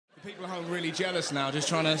People at home really jealous now, just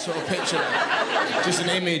trying to sort of picture that. Just an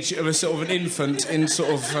image of a sort of an infant in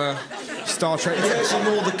sort of Star Trek. It's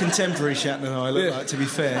actually more the contemporary Shatner I look like, to be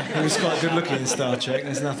fair. He was quite good looking in Star Trek.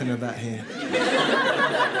 There's nothing of that here.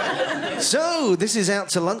 So, this is Out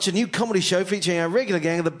to Lunch, a new comedy show featuring our regular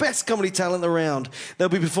gang of the best comedy talent around. They'll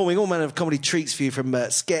be performing all manner of comedy treats for you, from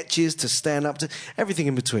sketches to stand-up to everything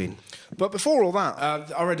in between. But before all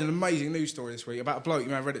that, I read an amazing news story this week about a bloke, you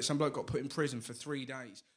may have read it, some bloke got put in prison for 3 days.